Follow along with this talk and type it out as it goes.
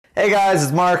Hey guys,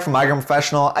 it's Mark from Migraine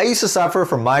Professional. I used to suffer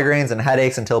from migraines and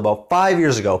headaches until about 5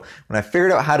 years ago when I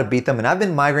figured out how to beat them, and I've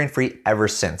been migraine free ever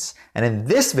since. And in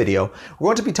this video, we're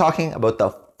going to be talking about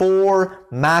the 4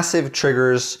 massive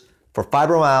triggers for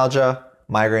fibromyalgia,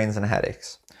 migraines, and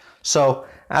headaches. So,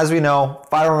 as we know,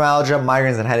 fibromyalgia,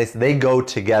 migraines, and headaches, they go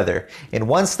together. In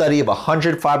one study of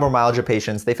 100 fibromyalgia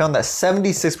patients, they found that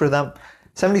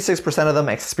 76% of them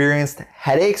experienced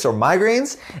headaches or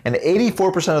migraines, and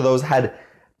 84% of those had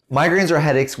migraines or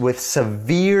headaches with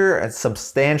severe and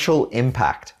substantial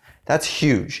impact. That's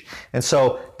huge. And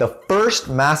so the first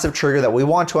massive trigger that we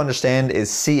want to understand is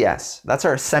CS. That's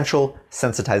our central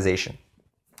sensitization.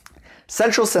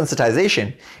 Central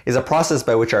sensitization is a process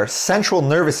by which our central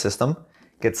nervous system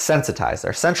gets sensitized.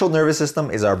 Our central nervous system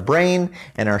is our brain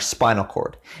and our spinal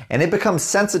cord. And it becomes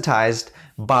sensitized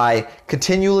by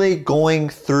continually going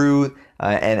through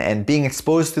and being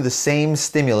exposed to the same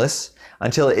stimulus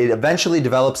until it eventually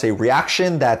develops a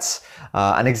reaction that's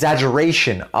an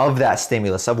exaggeration of that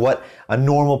stimulus, of what a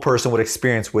normal person would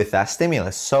experience with that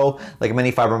stimulus. So, like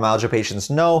many fibromyalgia patients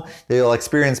know, they'll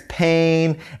experience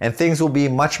pain and things will be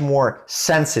much more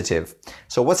sensitive.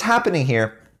 So what's happening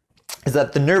here is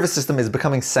that the nervous system is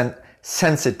becoming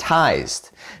sensitized.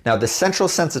 Now, the central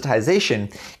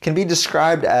sensitization can be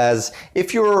described as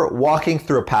if you're walking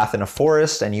through a path in a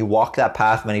forest and you walk that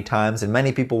path many times, and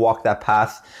many people walk that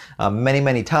path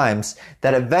many times,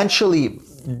 that eventually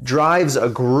drives a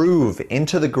groove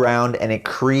into the ground, and it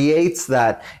creates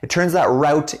that, it turns that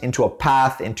route into a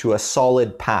path, into a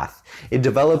solid path. It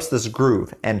develops this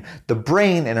groove, and the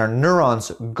brain and our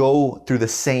neurons go through the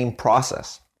same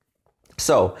process.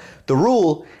 So the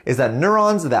rule is that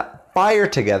neurons that fire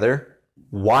together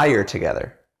wire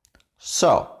together.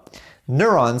 So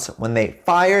neurons, when they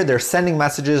fire, they're sending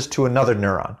messages to another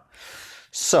neuron.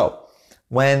 So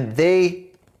when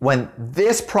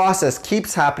this process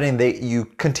keeps happening, you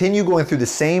continue going through the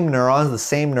same neurons,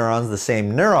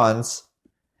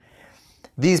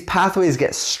 these pathways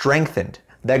get strengthened.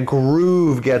 That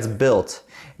groove gets built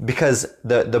because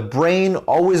the brain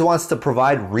always wants to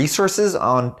provide resources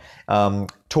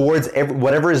towards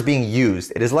whatever is being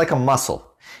used. It is like a muscle.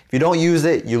 If you don't use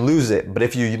it, you lose it. But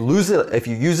if you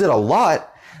use it a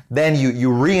lot, then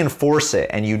you reinforce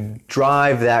it and you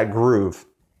drive that groove.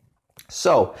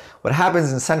 So what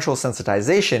happens in central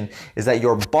sensitization is that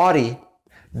your body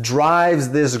drives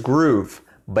this groove,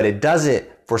 but it does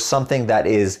it for something that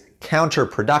is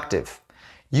counterproductive.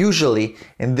 Usually,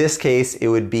 in this case, it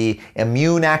would be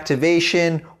immune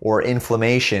activation or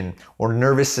inflammation or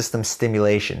nervous system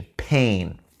stimulation,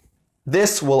 pain.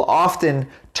 This will often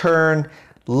turn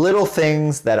little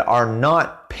things that are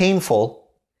not painful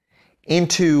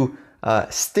into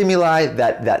stimuli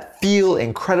that feel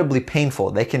incredibly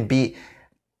painful. They can be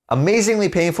amazingly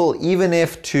painful, even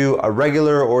if to a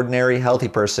regular, ordinary, healthy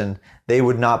person, they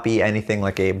would not be anything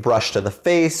like a brush to the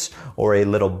face or a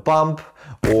little bump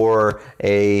or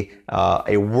a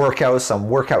workout, some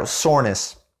workout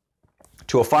soreness.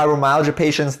 To a fibromyalgia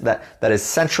patient that is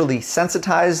centrally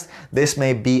sensitized, this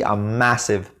may be a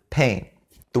massive pain.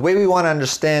 The way we want to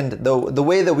understand, the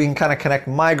way that we can kind of connect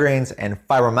migraines and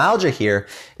fibromyalgia here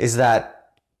is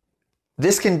that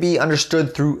this can be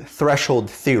understood through threshold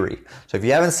theory. So if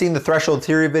you haven't seen the threshold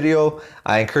theory video,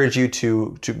 I encourage you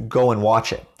to go and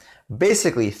watch it.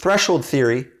 Basically, threshold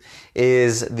theory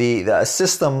is the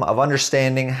system of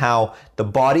understanding how the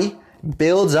body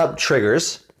builds up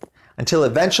triggers until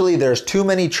eventually there's too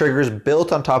many triggers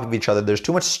built on top of each other. There's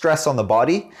too much stress on the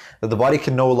body that the body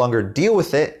can no longer deal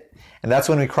with it. And that's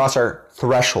when we cross our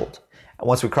threshold. And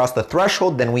once we cross the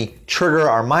threshold, then we trigger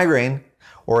our migraine,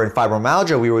 or in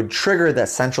fibromyalgia, we would trigger that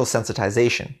central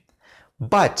sensitization.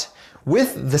 But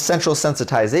with the central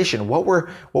sensitization, what we're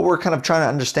kind of trying to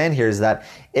understand here is that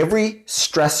every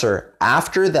stressor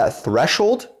after that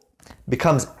threshold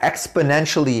becomes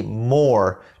exponentially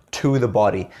more to the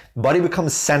body. The body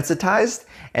becomes sensitized,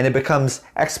 and it becomes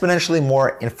exponentially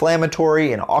more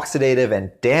inflammatory and oxidative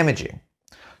and damaging.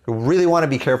 We really want to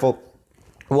be careful.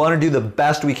 We want to do the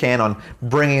best we can on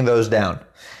bringing those down.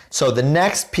 So the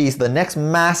next piece, the next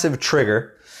massive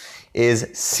trigger is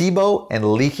SIBO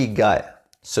and leaky gut.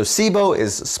 So SIBO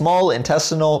is small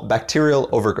intestinal bacterial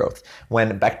overgrowth,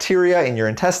 when bacteria in your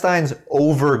intestines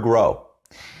overgrow.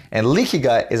 And leaky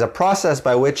gut is a process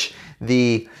by which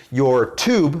your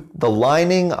tube, the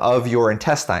lining of your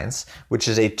intestines, which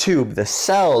is a tube, the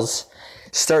cells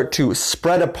start to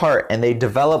spread apart and they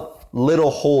develop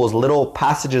little holes, little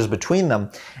passages between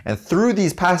them. And through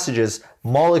these passages,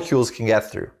 molecules can get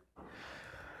through.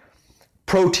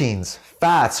 Proteins,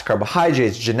 fats,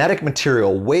 carbohydrates, genetic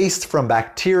material, waste from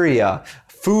bacteria,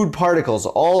 food particles,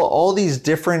 all these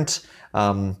different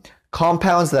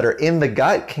compounds that are in the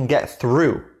gut can get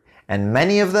through. And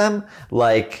many of them,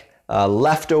 like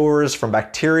leftovers from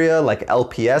bacteria, like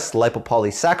LPS,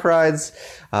 lipopolysaccharides,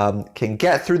 can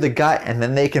get through the gut, and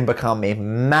then they can become a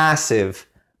massive,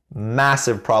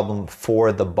 massive problem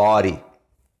for the body.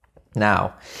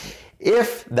 Now,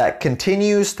 if that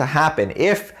continues to happen,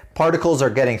 if particles are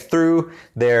getting through,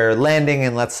 they're landing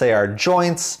in, let's say, our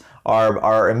joints,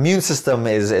 our immune system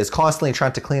is constantly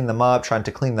trying to clean them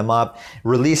up,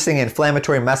 releasing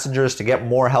inflammatory messengers to get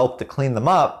more help to clean them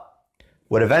up,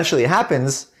 what eventually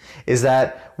happens is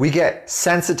that we get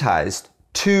sensitized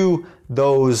to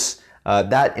those,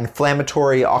 that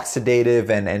inflammatory, oxidative,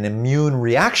 and immune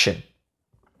reaction.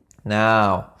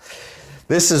 Now,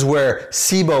 this is where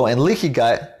SIBO and leaky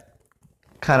gut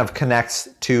kind of connects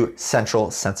to central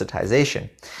sensitization.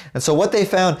 And so what they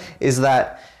found is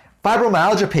that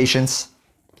fibromyalgia patients,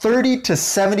 30 to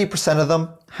 70% of them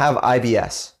have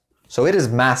IBS. So it is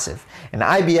massive. And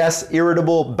IBS,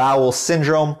 irritable bowel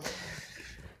syndrome,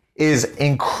 is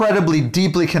incredibly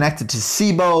deeply connected to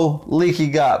SIBO, leaky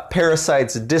gut,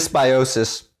 parasites,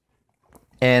 dysbiosis,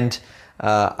 and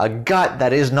a gut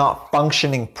that is not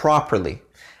functioning properly.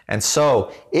 And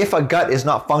so if a gut is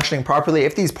not functioning properly,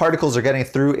 if these particles are getting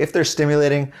through, if they're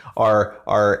stimulating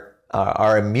our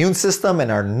immune system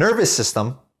and our nervous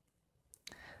system,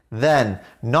 then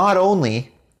not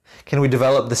only can we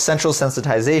develop the central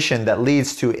sensitization that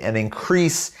leads to an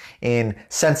increase in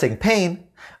sensing pain,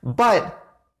 but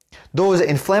those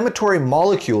inflammatory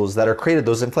molecules that are created,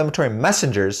 those inflammatory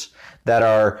messengers that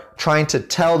are trying to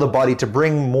tell the body to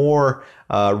bring more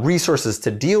resources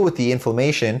to deal with the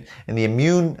inflammation and the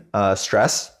immune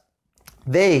stress,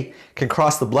 they can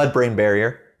cross the blood-brain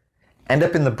barrier, end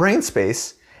up in the brain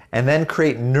space, and then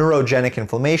create neurogenic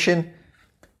inflammation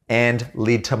and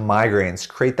lead to migraines,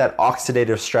 create that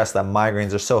oxidative stress that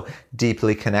migraines are so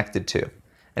deeply connected to.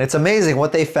 And it's amazing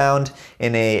what they found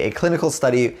in a clinical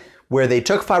study where they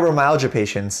took fibromyalgia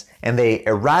patients and they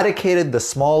eradicated the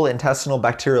small intestinal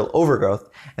bacterial overgrowth,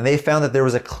 and they found that there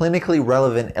was a clinically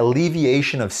relevant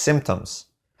alleviation of symptoms.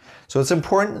 So it's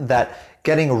important that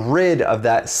getting rid of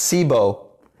that SIBO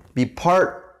be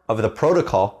part of the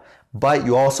protocol, but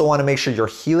you also want to make sure you're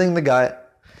healing the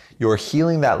gut, you're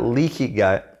healing that leaky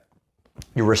gut,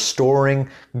 you're restoring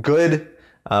good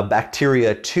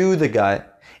bacteria to the gut,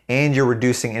 and you're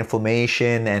reducing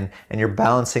inflammation and you're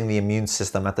balancing the immune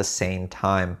system at the same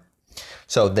time.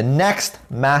 So the next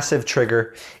massive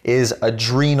trigger is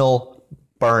adrenal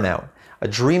burnout,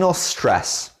 adrenal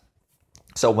stress.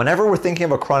 So whenever we're thinking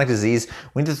of a chronic disease,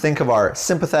 we need to think of our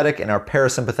sympathetic and our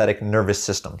parasympathetic nervous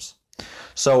systems.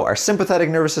 So our sympathetic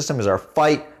nervous system is our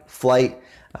fight, flight,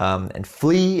 and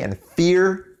flee and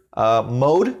fear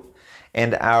mode.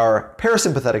 And our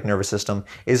parasympathetic nervous system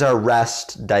is our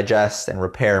rest, digest, and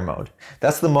repair mode.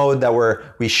 That's the mode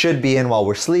that we should be in while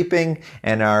we're sleeping,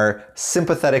 and our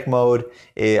sympathetic mode,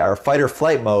 our fight or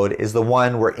flight mode, is the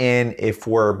one we're in if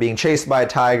we're being chased by a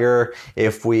tiger,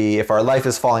 if our life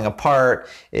is falling apart,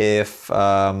 if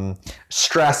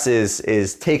stress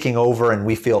is taking over and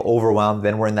we feel overwhelmed,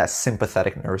 then we're in that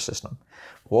sympathetic nervous system.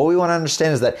 What we want to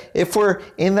understand is that if we're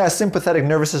in that sympathetic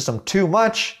nervous system too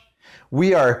much,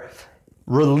 we are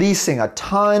releasing a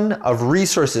ton of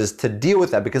resources to deal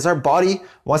with that, because our body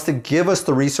wants to give us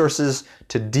the resources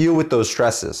to deal with those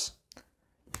stresses.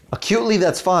 Acutely,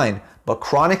 that's fine, but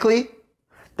chronically,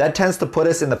 that tends to put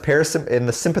us in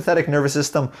the sympathetic nervous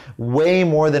system way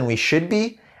more than we should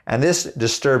be, and this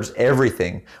disturbs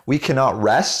everything. We cannot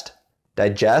rest,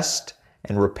 digest,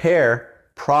 and repair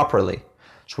properly.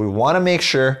 So we want to make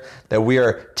sure that we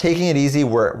are taking it easy,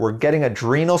 we're getting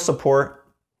adrenal support,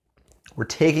 we're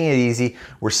taking it easy,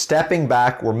 we're stepping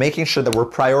back, we're making sure that we're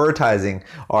prioritizing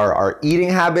our eating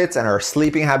habits and our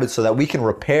sleeping habits so that we can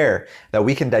repair, that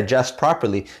we can digest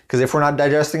properly. Because if we're not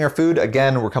digesting our food,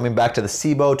 again, we're coming back to the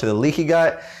SIBO, to the leaky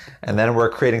gut, and then we're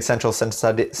creating central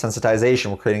sensitization,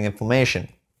 we're creating inflammation.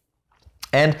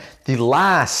 And the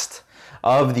last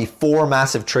of the 4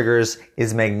 massive triggers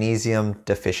is magnesium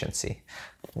deficiency.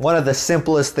 One of the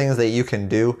simplest things that you can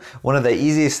do, one of the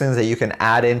easiest things that you can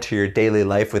add into your daily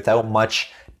life without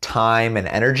much time and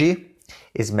energy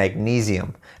is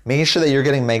magnesium. Making sure that you're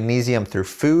getting magnesium through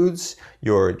foods,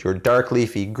 your dark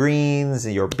leafy greens,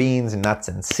 your beans, nuts,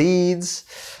 and seeds,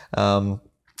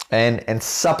 and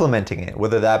supplementing it,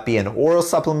 whether that be an oral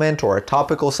supplement or a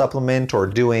topical supplement, or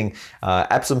doing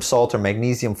Epsom salt or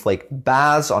magnesium flake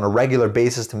baths on a regular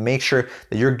basis to make sure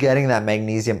that you're getting that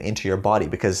magnesium into your body.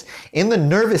 Because in the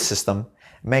nervous system,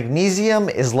 magnesium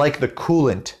is like the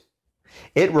coolant.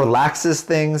 It relaxes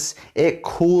things, it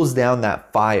cools down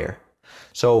that fire.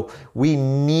 So we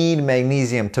need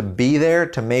magnesium to be there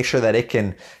to make sure that it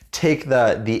can take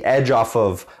the edge off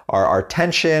of our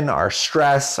tension, our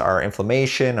stress, our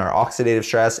inflammation, our oxidative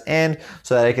stress, and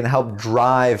so that it can help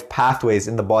drive pathways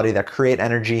in the body that create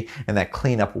energy and that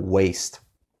clean up waste.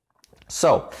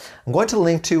 So I'm going to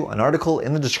link to an article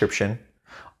in the description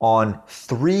on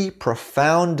 3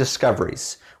 profound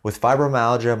discoveries with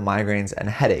fibromyalgia, migraines, and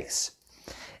headaches,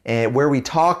 and where we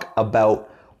talk about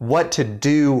what to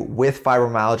do with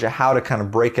fibromyalgia, how to kind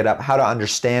of break it up, how to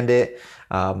understand it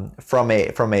from a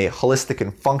holistic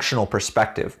and functional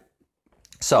perspective.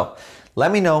 So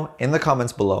let me know in the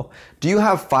comments below, do you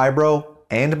have fibro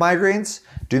and migraines?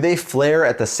 Do they flare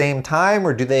at the same time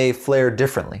or do they flare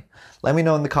differently? Let me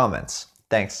know in the comments.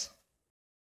 Thanks.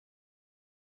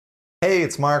 Hey,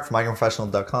 it's Mark from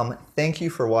migraineprofessional.com. Thank you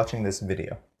for watching this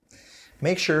video.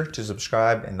 Make sure to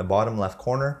subscribe in the bottom left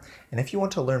corner, and if you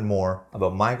want to learn more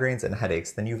about migraines and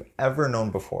headaches than you've ever known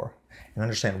before, and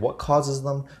understand what causes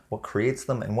them, what creates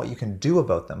them, and what you can do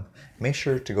about them, make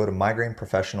sure to go to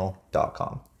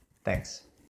migraineprofessional.com. Thanks.